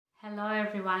Hello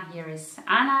everyone, here is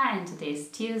Anna and today is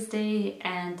Tuesday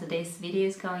and today's video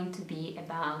is going to be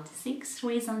about 6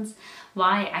 reasons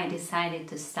why I decided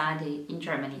to study in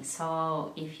Germany.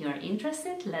 So if you're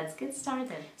interested, let's get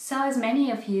started. So as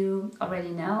many of you already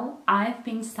know, I've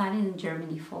been studying in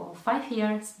Germany for 5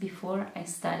 years before I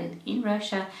studied in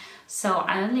Russia. So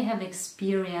I only have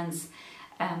experience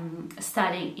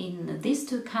studying in these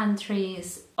two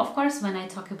countries. Of course, when I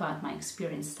talk about my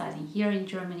experience studying here in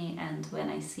Germany and when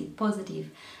I see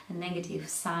positive and negative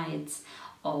sides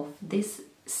of this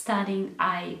studying,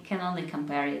 I can only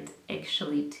compare it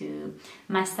actually to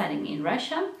my studying in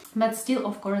Russia. But still,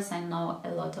 of course, I know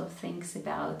a lot of things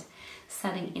about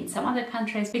studying in some other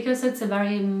countries because it's a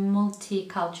very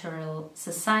multicultural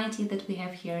society that we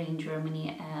have here in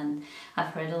Germany, and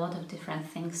I've heard a lot of different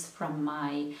things from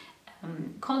my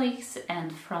colleagues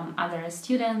and from other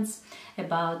students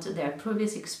about their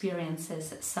previous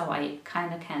experiences, so I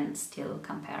kind of can still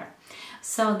compare.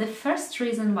 So the first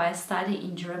reason why I study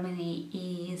in Germany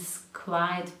is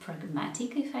quite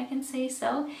pragmatic, if I can say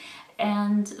so,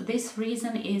 and this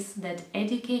reason is that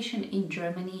education in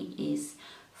Germany is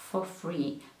for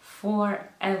free for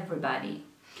everybody.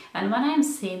 And when I'm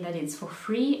saying that it's for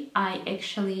free, I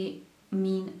actually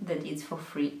mean that it's for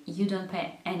free. You don't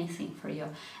pay anything for your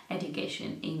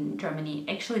education in Germany.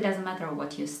 Actually, it doesn't matter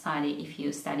what you study, if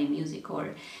you study music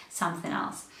or something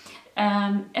else.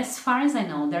 As far as I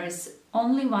know, there is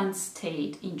only one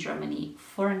state in Germany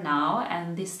for now,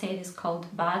 and this state is called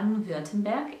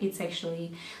Baden-Württemberg. It's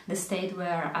actually the state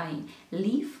where I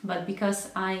live, but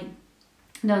because I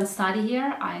don't study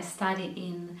here, I study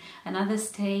in another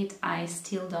state, I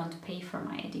still don't pay for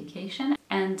my education.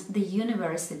 And the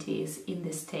universities in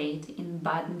the state, in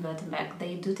Baden-Württemberg,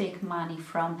 they do take money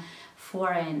from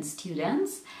foreign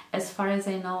students. As far as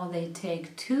I know, they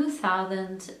take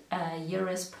 2,000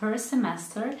 euros per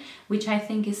semester, which I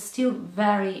think is still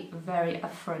very, very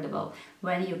affordable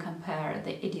when you compare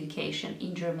the education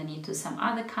in Germany to some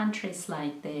other countries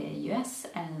like the US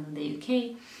and the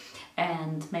UK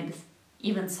and maybe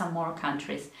even some more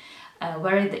countries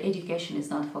where the education is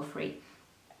not for free.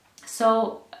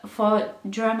 So for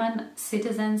German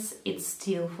citizens it's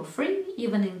still for free,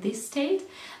 even in this state,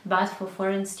 but for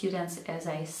foreign students, as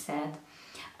I said,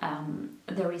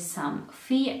 there is some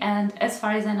fee. And as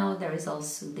far as I know, there is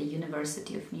also the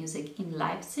University of Music in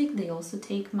Leipzig. They also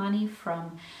take money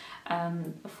from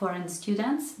foreign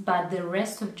students, but the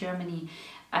rest of Germany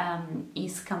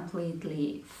is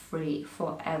completely free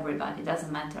for everybody. It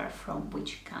doesn't matter from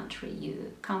which country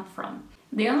you come from.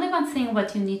 The only one thing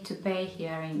what you need to pay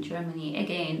here in Germany,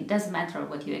 again, doesn't matter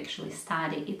what you actually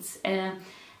study, it's a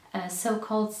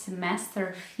so-called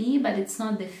semester fee, but it's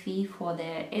not the fee for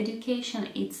the education,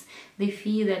 it's the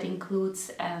fee that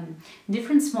includes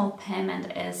different small payment,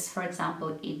 as for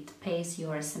example it pays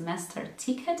your semester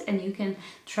ticket and you can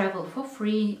travel for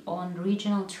free on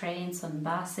regional trains, on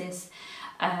buses,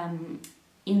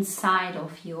 inside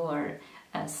of your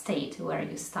state where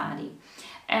you study.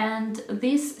 And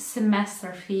this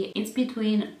semester fee is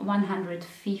between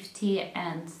 150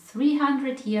 and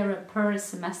 300 euro per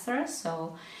semester,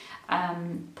 so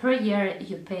per year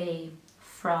you pay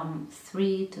from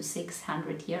 300 to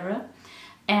 600 euro,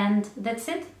 and that's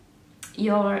it.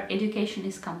 Your education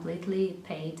is completely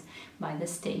paid by the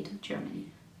state of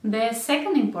Germany. The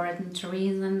second important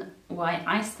reason why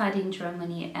I study in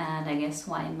Germany, and I guess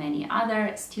why many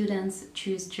other students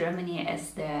choose Germany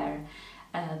as their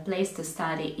place to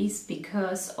study, is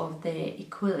because of the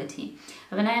equality.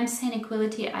 When I am saying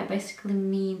equality, I basically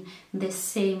mean the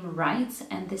same rights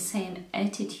and the same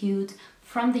attitude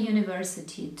from the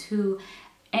university to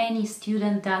any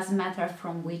student, doesn't matter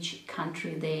from which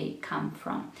country they come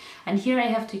from. And here I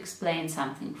have to explain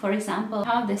something. For example,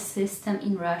 how the system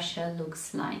in Russia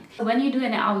looks like. When you do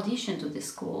an audition to the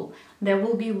school, there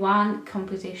will be one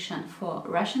competition for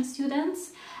Russian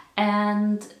students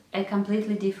and a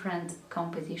completely different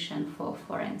competition for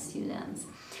foreign students,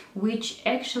 which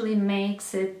actually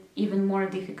makes it even more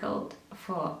difficult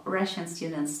for Russian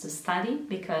students to study,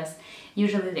 because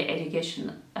usually the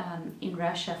education in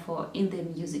Russia in the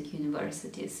music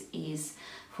universities is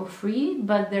for free,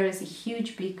 but there is a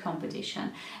huge big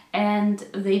competition and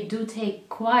they do take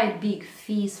quite big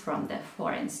fees from the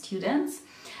foreign students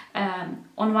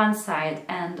on one side,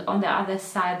 and on the other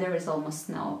side there is almost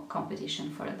no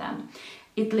competition for them,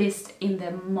 at least in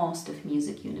the most of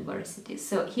music universities.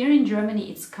 So here in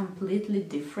Germany it's completely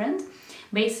different.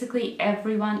 Basically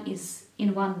everyone is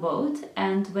in one boat,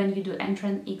 and when you do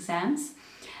entrance exams,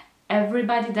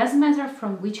 everybody, doesn't matter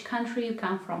from which country you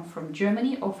come from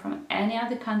Germany or from any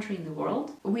other country in the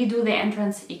world. We do the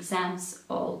entrance exams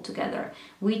all together,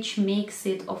 which makes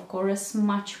it, of course,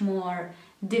 much more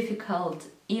difficult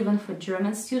even for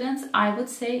German students, I would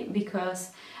say,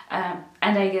 because, and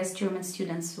I guess German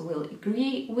students will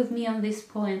agree with me on this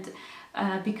point,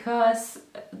 because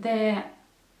the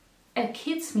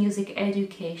kids' music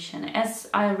education, as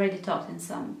I already talked in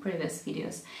some previous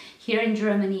videos, here in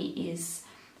Germany is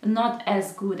not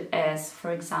as good as,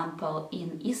 for example,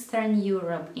 in Eastern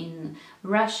Europe, in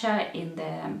Russia, in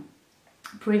the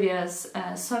previous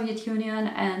Soviet Union,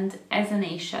 and as in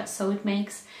Asia. So it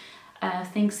makes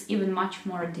things even much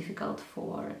more difficult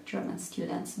for German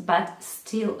students, but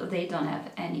still they don't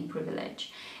have any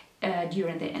privilege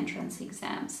during the entrance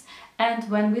exams. And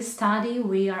when we study,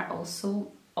 we are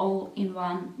also all in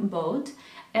one boat.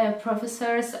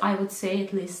 Professors, I would say,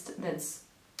 at least that's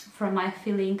from my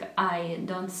feeling, I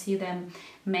don't see them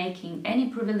making any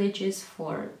privileges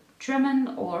for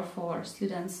German or for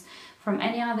students from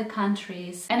any other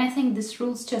countries. And I think this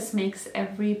rules just makes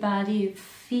everybody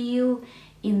feel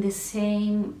in the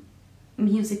same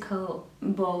musical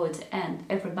boat, and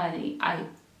everybody, I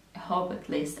hope at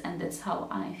least, and that's how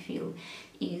I feel,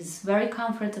 is very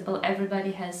comfortable.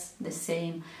 Everybody has the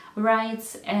same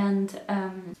rights, and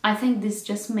I think this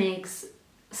just makes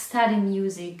studying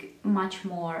music much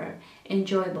more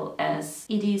enjoyable, as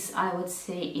it is, I would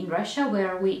say, in Russia,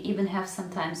 where we even have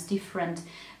sometimes different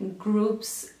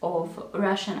groups of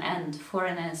Russian and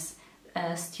foreigners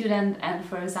students, and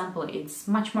for example, it's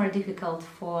much more difficult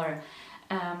for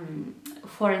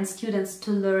foreign students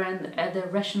to learn the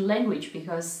Russian language,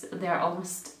 because they're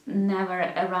almost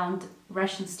never around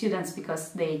Russian students,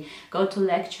 because they go to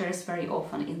lectures very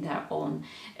often in their own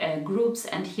groups,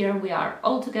 and here we are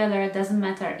all together. It doesn't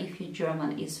matter if your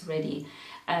German is really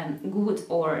good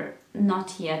or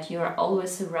not yet, you're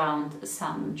always around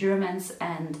some Germans,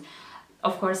 and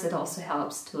of course it also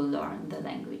helps to learn the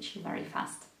language very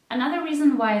fast. Another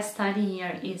reason why I study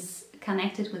here is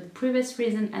connected with previous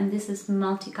reason, and this is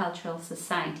multicultural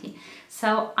society.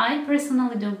 So I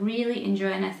personally do really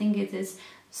enjoy, and I think it is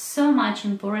so much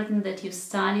important that you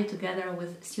study together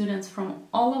with students from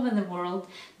all over the world,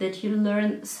 that you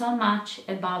learn so much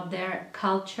about their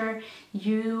culture.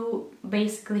 You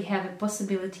basically have a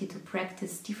possibility to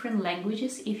practice different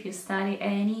languages if you study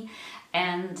any,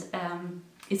 and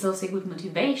it's also a good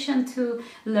motivation to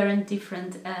learn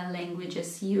different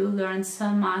languages. You learn so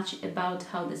much about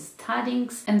how the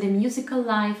studies and the musical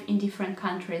life in different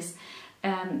countries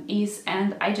is,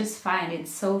 and I just find it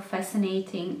so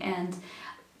fascinating, and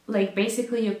like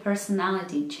basically your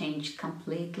personality changed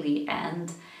completely, and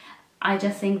I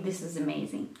just think this is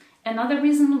amazing. Another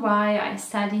reason why I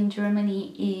study in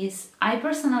Germany is I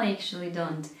personally actually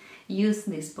don't use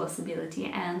this possibility,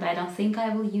 and I don't think I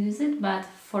will use it, but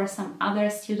for some other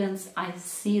students I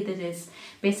see that it's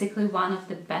basically one of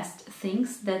the best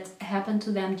things that happen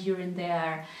to them during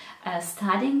their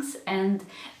studies, and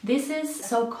this is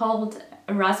so-called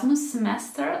Erasmus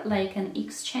semester, like an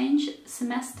exchange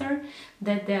semester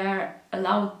that they're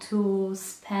allowed to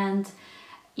spend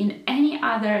in any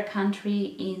other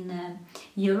country in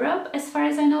Europe, as far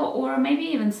as I know, or maybe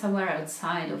even somewhere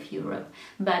outside of Europe,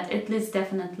 but at least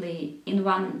definitely in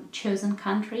one chosen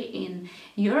country in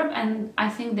Europe, and I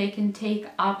think they can take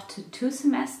up to 2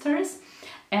 semesters,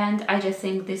 and I just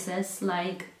think this is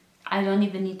like, I don't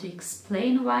even need to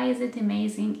explain why is it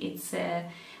amazing. It's a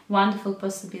wonderful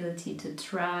possibility to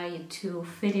try to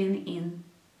fit in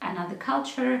another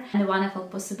culture, and a wonderful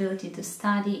possibility to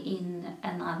study in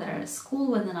another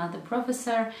school with another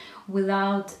professor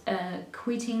without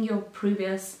quitting your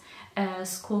previous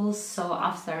schools. So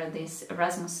after this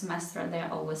Erasmus semester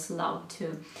they're always allowed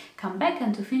to come back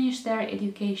and to finish their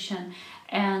education,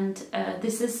 and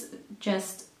this is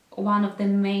just one of the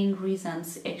main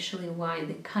reasons actually why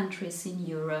the countries in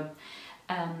Europe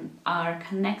are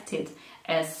connected,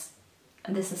 as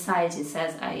the society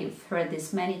says. I've heard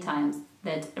this many times,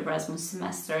 that Erasmus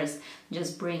semesters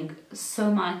just bring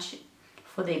so much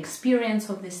for the experience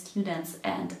of the students,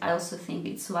 and I also think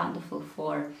it's wonderful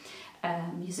for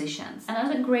musicians.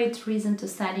 Another great reason to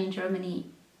study in Germany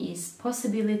is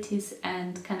possibilities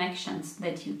and connections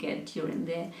that you get during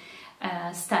the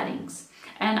studies.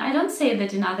 And I don't say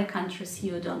that in other countries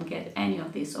you don't get any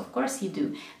of this, of course you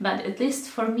do, but at least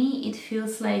for me it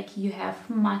feels like you have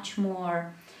much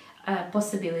more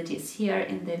possibilities here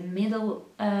in the middle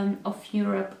of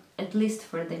Europe, at least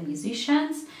for the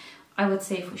musicians. I would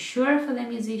say for sure for the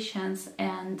musicians,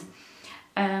 and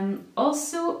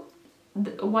also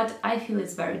what I feel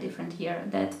is very different here,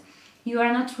 that you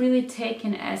are not really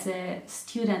taken as a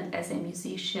student, as a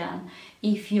musician,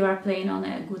 if you are playing on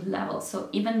a good level. So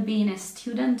even being a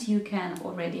student, you can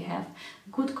already have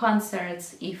good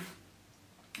concerts if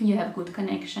you have good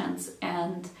connections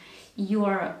and you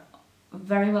are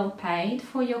very well paid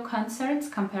for your concerts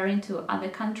comparing to other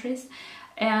countries.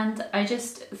 And I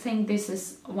just think this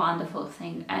is a wonderful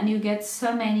thing, and you get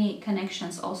so many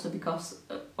connections also because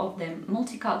of the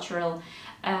multicultural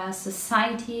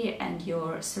society and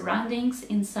your surroundings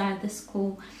inside the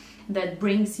school that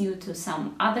brings you to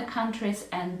some other countries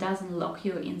and doesn't lock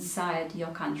you inside your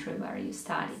country where you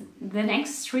study. The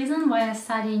next reason why I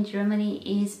study in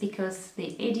Germany is because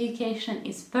the education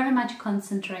is very much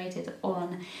concentrated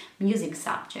on music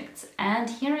subjects. And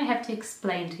here I have to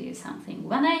explain to you something.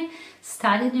 When I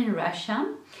studied in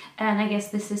Russia, and I guess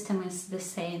the system is the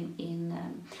same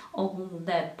in all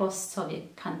the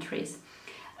post-Soviet countries,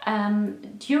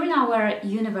 during our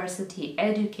university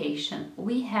education,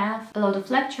 we have a lot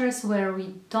of lectures where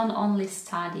we don't only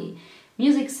study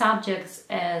music subjects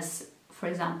as, for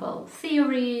example,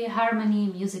 theory, harmony,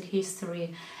 music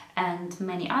history, and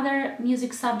many other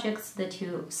music subjects that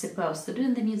you're supposed to do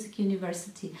in the music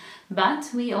university,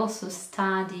 but we also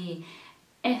study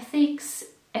ethics,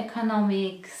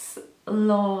 economics,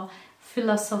 law,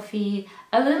 philosophy,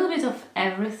 a little bit of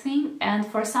everything. And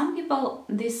for some people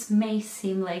this may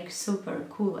seem like super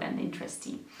cool and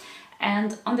interesting,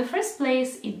 and on the first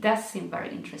place it does seem very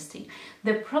interesting.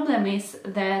 The problem is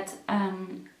that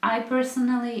I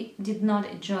personally did not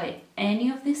enjoy any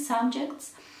of these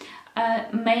subjects,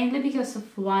 mainly because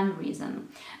of one reason.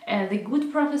 The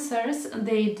good professors,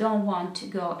 they don't want to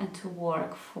go into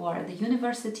work for the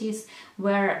universities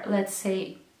where, let's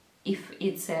say, if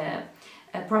it's a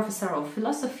professor of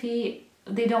philosophy,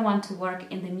 they don't want to work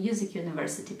in the music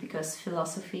university because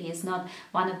philosophy is not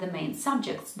one of the main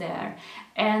subjects there.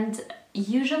 And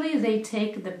usually they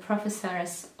take the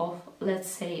professors of, let's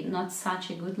say, not such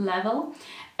a good level,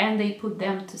 and they put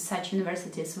them to such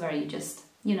universities where you just,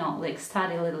 you know, like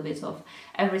study a little bit of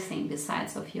everything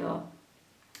besides of your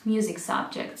music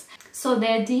subjects. So the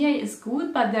idea is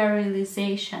good, but the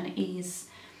realization is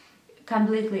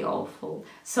completely awful.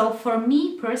 So for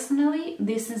me personally,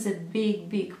 this is a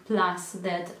big plus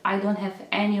that I don't have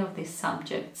any of these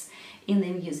subjects in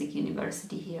the music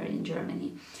university here in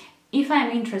Germany. If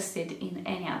I'm interested in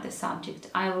any other subject,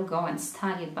 I will go and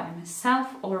study it by myself,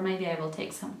 or maybe I will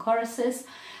take some courses,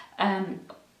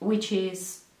 which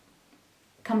is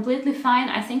completely fine.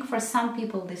 I think for some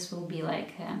people this will be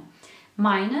like a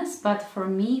minus, but for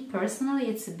me personally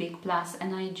it's a big plus,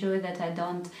 and I enjoy that I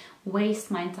don't waste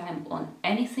my time on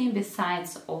anything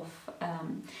besides of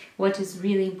what is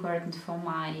really important for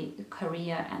my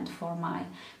career and for my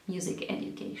music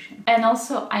education. And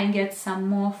also I get some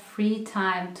more free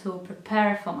time to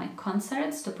prepare for my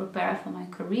concerts, to prepare for my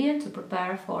career, to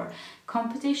prepare for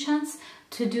competitions,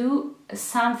 to do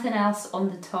something else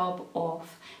on the top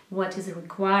of what is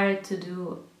required to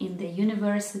do in the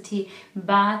university,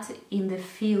 but in the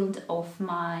field of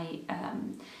my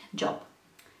job.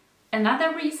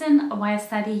 Another reason why I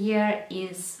study here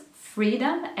is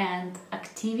freedom and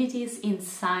activities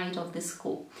inside of the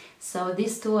school. So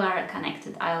these two are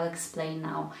connected. I'll explain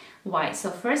now why. So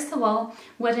first of all,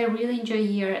 what I really enjoy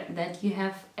here, that you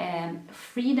have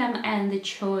freedom and the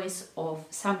choice of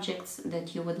subjects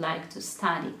that you would like to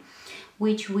study,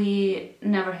 which we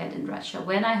never had in Russia.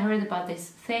 When I heard about this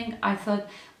thing, I thought,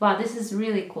 wow, this is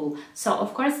really cool. So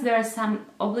of course there are some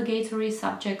obligatory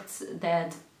subjects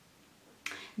that,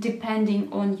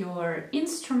 depending on your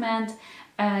instrument,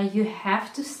 you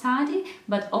have to study,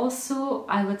 but also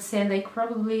I would say like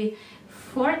probably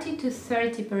 40 to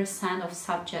 30% of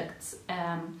subjects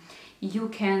you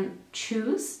can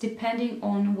choose depending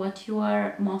on what you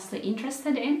are mostly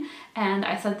interested in. And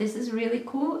I thought this is really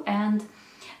cool. And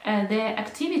the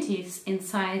activities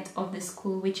inside of the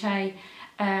school, which I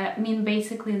mean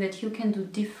basically that you can do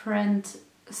different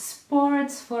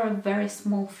sports for a very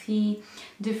small fee,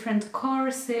 different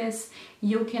courses.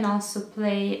 You can also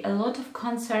play a lot of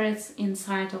concerts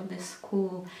inside of the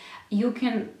school. You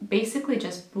can basically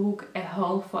just book a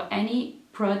hall for any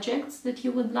projects that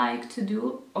you would like to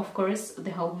do. Of course,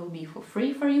 the hall will be for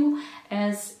free for you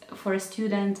as for a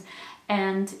student.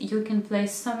 And you can play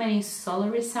so many solo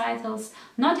recitals,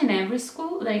 not in every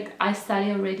school. Like I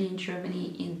study already in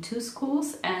Germany in 2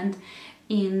 schools, and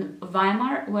in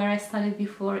Weimar, where I studied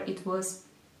before, it was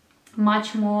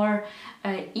much more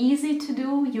easy to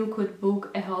do. You could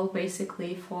book a hall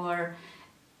basically for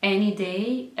any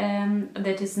day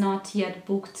that is not yet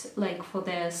booked, like for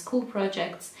the school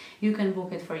projects. You can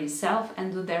book it for yourself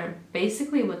and do there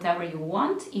basically whatever you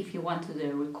want. If you want to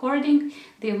do a recording,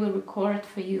 they will record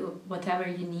for you whatever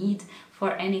you need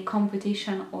for any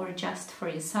competition or just for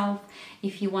yourself.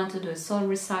 If you want to do a solo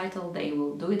recital, they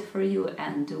will do it for you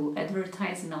and do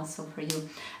advertising also for you.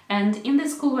 And in the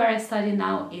school where I study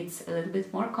now, it's a little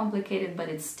bit more complicated, but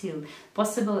it's still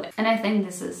possible. And I think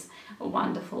this is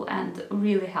wonderful and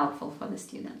really helpful for the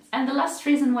students. And the last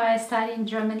reason why I study in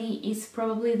Germany is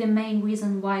probably the main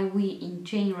reason why we in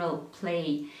general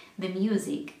play the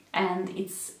music, and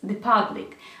it's the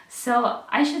public. So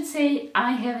I should say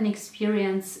I have an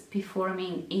experience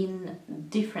performing in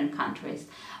different countries,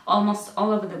 almost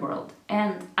all over the world,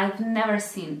 and I've never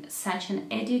seen such an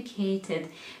educated,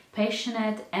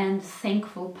 passionate and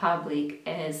thankful public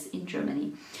as in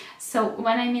Germany. So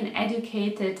when I mean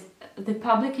educated, the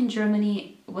public in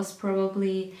Germany was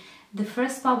probably the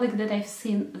first public that I've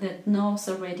seen that knows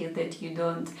already that you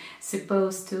don't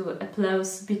supposed to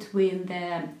applause between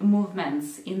the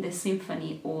movements in the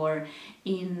symphony or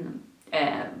in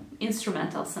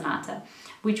instrumental sonata,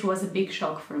 which was a big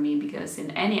shock for me, because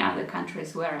in any other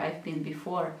countries where I've been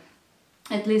before,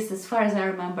 at least as far as I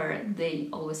remember, they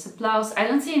always applause. I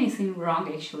don't see anything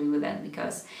wrong actually with that,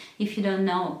 because if you don't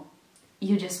know,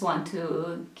 you just want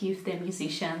to give the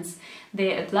musicians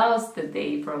the applause that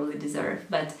they probably deserve.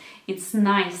 But it's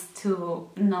nice to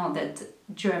know that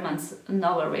Germans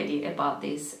know already about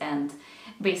this, and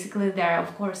basically they're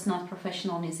of course not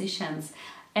professional musicians.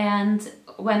 And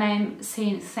when I'm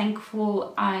saying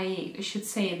thankful, I should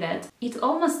say that it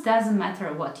almost doesn't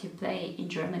matter what you play in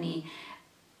Germany.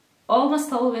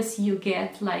 Almost always you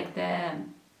get like the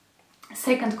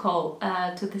second call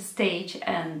to the stage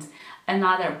and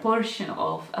another portion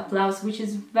of applause, which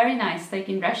is very nice. Like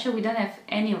in Russia, we don't have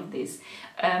any of this.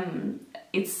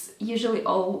 It's usually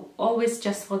always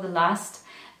just for the last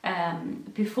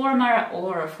performer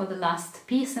or for the last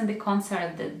piece in the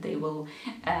concert that they will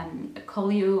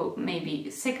call you maybe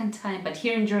second time. But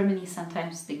here in Germany,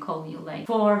 sometimes they call you like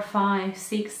 4, 5,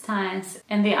 6 times,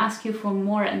 and they ask you for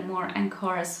more and more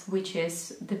encores, which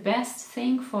is the best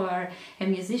thing for a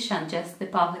musician, just the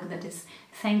public that is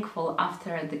thankful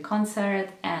after the concert.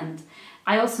 And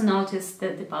I also noticed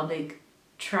that the public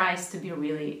tries to be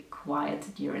really quiet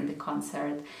during the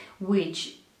concert,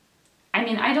 which, I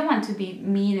mean, I don't want to be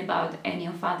mean about any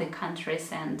of other countries,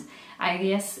 and I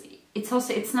guess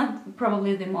it's not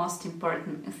probably the most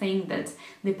important thing that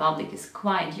the public is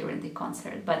quiet during the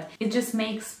concert, but it just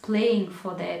makes playing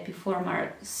for the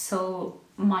performer so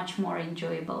much more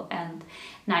enjoyable and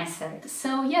nicer.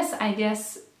 So yes, I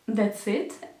guess that's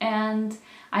it, and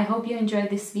I hope you enjoyed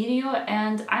this video.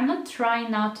 And I'm not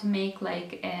trying now to make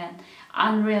like an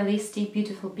unrealistic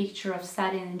beautiful picture of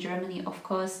studying in Germany. Of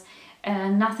course,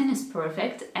 nothing is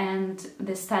perfect, and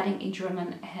the studying in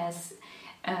German has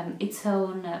its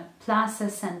own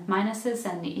pluses and minuses,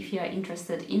 and if you are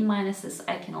interested in minuses,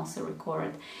 I can also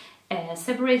record a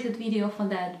separated video for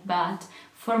that. But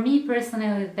for me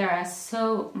personally, there are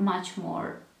so much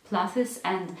more pluses,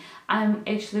 and I'm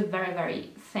actually very,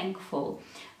 very thankful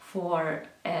for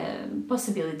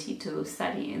possibility to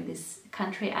study in this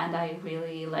country, and I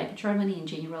really like Germany in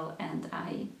general, and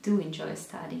I do enjoy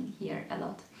studying here a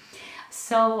lot.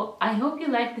 So I hope you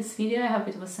liked this video, I hope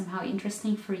it was somehow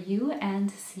interesting for you, and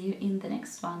see you in the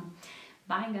next one.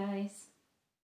 Bye guys!